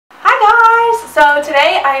So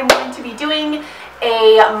today I am going to be doing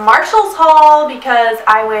a Marshalls haul because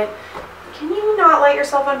I went, can you not light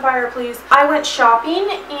yourself on fire please? I went shopping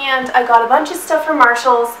and I got a bunch of stuff from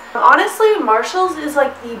Marshalls. Honestly, Marshalls is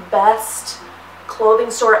like the best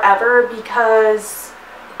clothing store ever because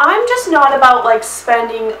I'm just not about like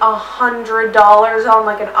spending $100 on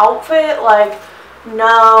like an outfit. Like,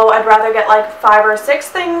 no, I'd rather get like 5 or 6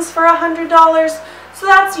 things for $100. So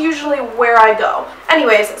that's usually where I go.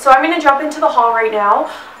 Anyways, so I'm gonna jump into the haul right now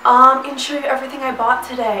and show you everything I bought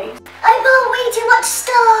today. I bought way too much stuff.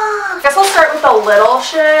 I guess I'll start with the little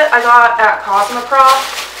shit I got at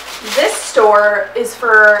Cosmoprof. This store is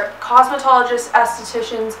for cosmetologists,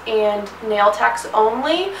 estheticians, and nail techs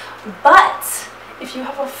only, but if you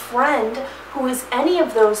have a friend who is any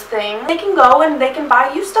of those things, they can go and they can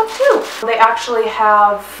buy you stuff too. They actually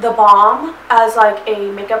have The Balm as like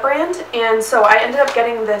a makeup brand, and so I ended up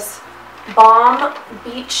getting this Balm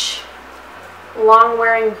Beach long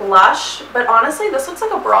wearing blush, but honestly this looks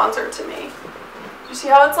like a bronzer to me. You see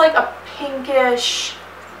how it's like a pinkish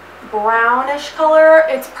brownish color?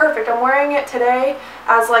 It's perfect. I'm wearing it today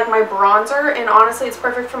as like my bronzer, and honestly it's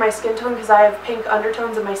perfect for my skin tone because I have pink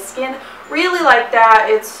undertones in my skin. Really like that.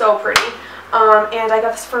 It's so pretty. And I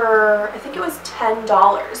got this for, I think it was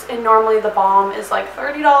 $10, and normally the balm is like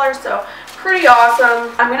 $30, so pretty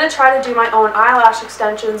awesome. I'm going to try to do my own eyelash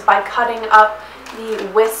extensions by cutting up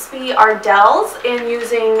the wispy Ardell's and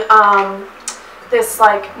using this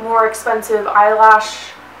like more expensive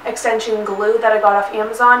eyelash extension glue that I got off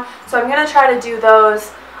Amazon. So I'm going to try to do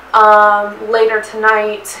those later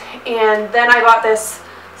tonight. And then I got this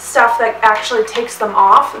stuff that actually takes them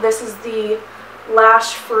off. This is the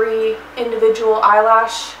lash free individual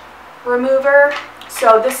eyelash remover.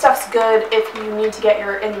 So this stuff's good if you need to get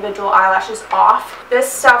your individual eyelashes off.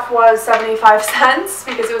 This stuff was 75 cents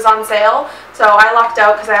because it was on sale, so I lucked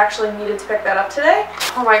out because I actually needed to pick that up today.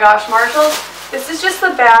 Oh my gosh, Marshalls. This is just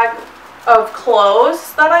the bag of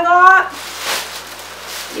clothes that I got.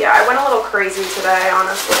 Yeah, I went a little crazy today,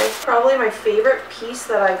 honestly. Probably my favorite piece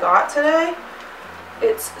that I got today.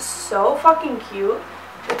 It's so fucking cute.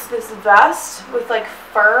 It's this vest with like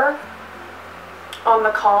fur on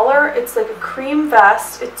the collar. It's like a cream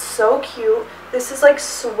vest. It's so cute. This is like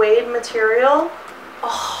suede material.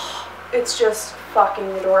 Oh, it's just fucking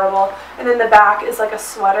adorable. And then the back is like a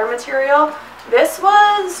sweater material. This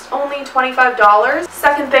was only $25.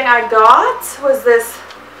 Second thing I got was this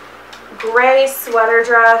gray sweater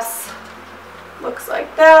dress. Looks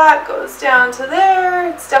like that. Goes down to there.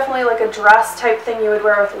 It's definitely like a dress type thing you would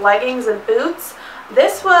wear with leggings and boots.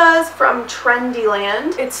 This was from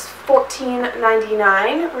Trendyland. It's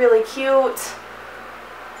 $14.99. Really cute.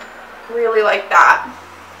 Really like that.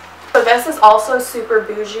 So this is also super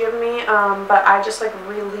bougie of me, but I just like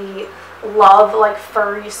really love like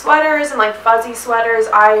furry sweaters and like fuzzy sweaters.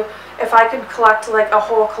 If I could collect like a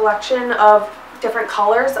whole collection of different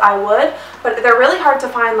colors, I would, but they're really hard to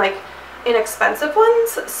find like inexpensive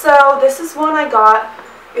ones. So this is one I got.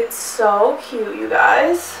 It's so cute, you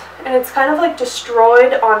guys. And it's kind of like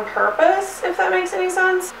destroyed on purpose, if that makes any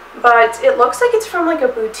sense. But it looks like it's from like a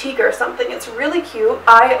boutique or something. It's really cute.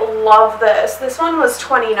 I love this. This one was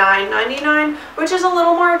 $29.99, which is a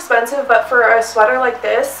little more expensive, but for a sweater like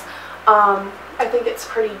this, I think it's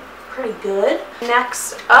pretty good.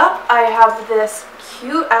 Next up, I have this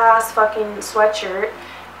cute ass fucking sweatshirt.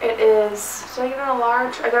 It is, did I get it in a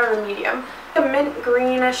large? I got it in a medium. A mint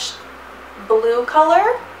greenish blue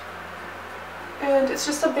color. And it's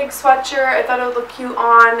just a big sweatshirt. I thought it would look cute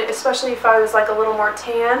on, especially if I was like a little more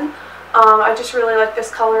tan. I just really like this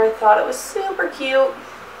color. I thought it was super cute.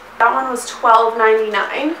 That one was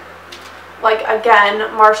 $12.99. Like,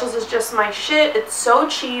 again, Marshalls is just my shit. It's so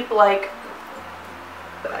cheap. Like,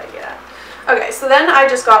 what did I get? Okay, so then I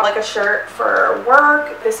just got like a shirt for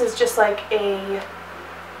work. This is just like a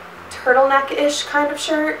turtleneck-ish kind of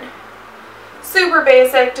shirt. Super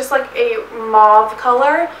basic, just like a mauve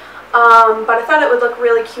color. But I thought it would look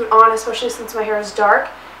really cute on, especially since my hair is dark.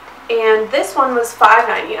 And this one was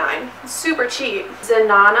 $5.99. Super cheap.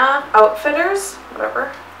 Zanana Outfitters,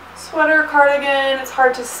 whatever. Sweater cardigan. It's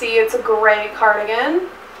hard to see. It's a gray cardigan.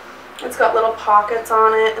 It's got little pockets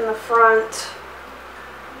on it in the front.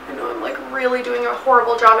 I know I'm like really doing a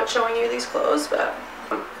horrible job at showing you these clothes, but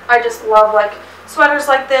I just love like sweaters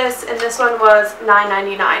like this. And this one was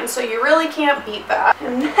 $9.99. So you really can't beat that.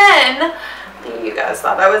 And then, you guys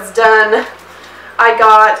thought I was done. I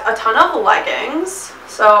got a ton of leggings.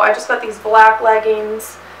 So I just got these black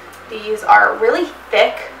leggings. These are really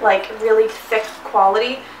thick, like really thick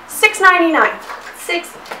quality. $6.99.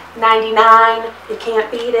 $6.99. You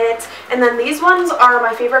can't beat it. And then these ones are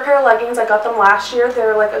my favorite pair of leggings. I got them last year.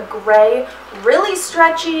 They're like a gray, really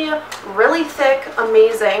stretchy, really thick,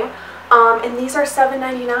 amazing. And these are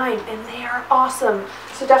 $7.99 and they are awesome.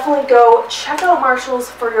 So definitely go check out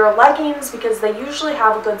Marshalls for your leggings because they usually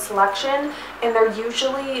have a good selection and they're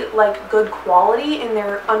usually like good quality and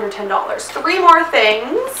they're under $10. 3 more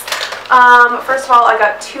things. First of all, I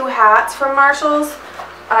got 2 hats from Marshalls.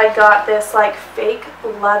 I got this like fake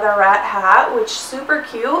leatherette hat, which super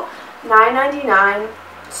cute, $9.99,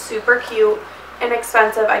 super cute,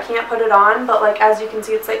 inexpensive. I can't put it on, but like as you can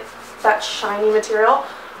see, it's like that shiny material.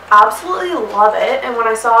 Absolutely love it. And when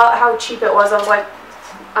I saw how cheap it was, I was like,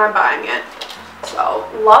 I'm buying it. So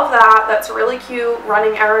love that. That's really cute.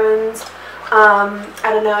 Running errands. I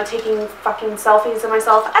don't know, taking fucking selfies of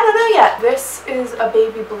myself. I don't know yet. This is a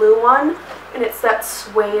baby blue one and it's that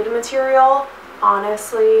suede material.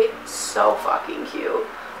 Honestly, so fucking cute.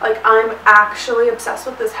 Like, I'm actually obsessed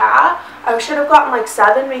with this hat. I should have gotten like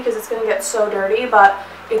 7 because it's gonna get so dirty, but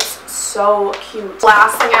it's so cute.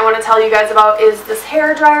 Last thing I want to tell you guys about is this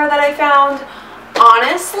hair dryer that I found.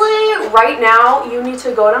 Honestly, right now you need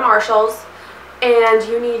to go to Marshalls and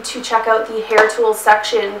you need to check out the hair tools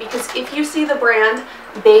section because if you see the brand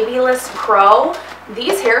Babyliss Pro,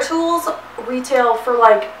 these hair tools retail for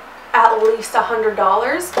like at least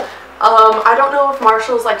 $100. I don't know if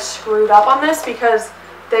Marshalls like screwed up on this because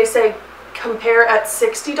they say compare at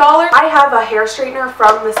 $60. I have a hair straightener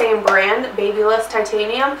from the same brand, Babyliss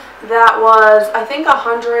Titanium, that was I think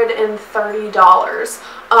 $130.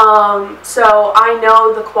 So I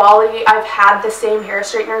know the quality. I've had the same hair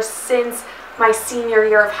straightener since my senior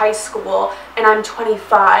year of high school and I'm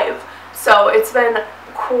 25. So it's been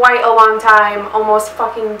quite a long time, almost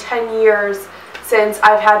fucking 10 years since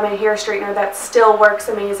I've had my hair straightener that still works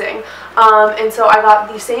amazing. And so I got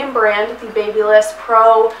the same brand, the Babyliss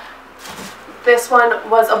Pro. This one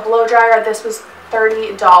was a blow dryer. This was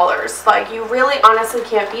 $30. Like, you really honestly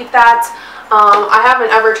can't beat that. I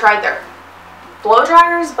haven't ever tried their blow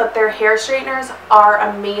dryers, but their hair straighteners are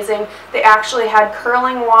amazing. They actually had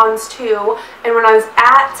curling wands too. And when I was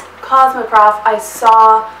at Cosmoprof, I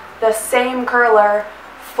saw the same curler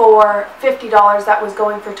for $50 that was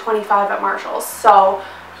going for $25 at Marshalls. So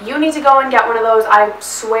you need to go and get one of those. I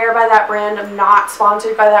swear by that brand. I'm not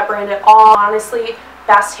sponsored by that brand at all. Honestly,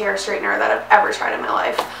 best hair straightener that I've ever tried in my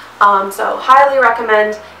life. So highly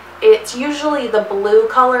recommend. It's usually the blue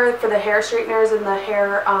color for the hair straighteners and the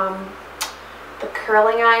hair, the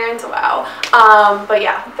curling irons. Wow. But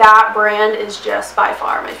yeah, that brand is just by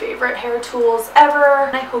far my favorite hair tools ever.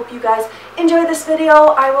 And I hope you guys enjoyed this video.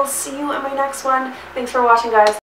 I will see you in my next one. Thanks for watching, guys.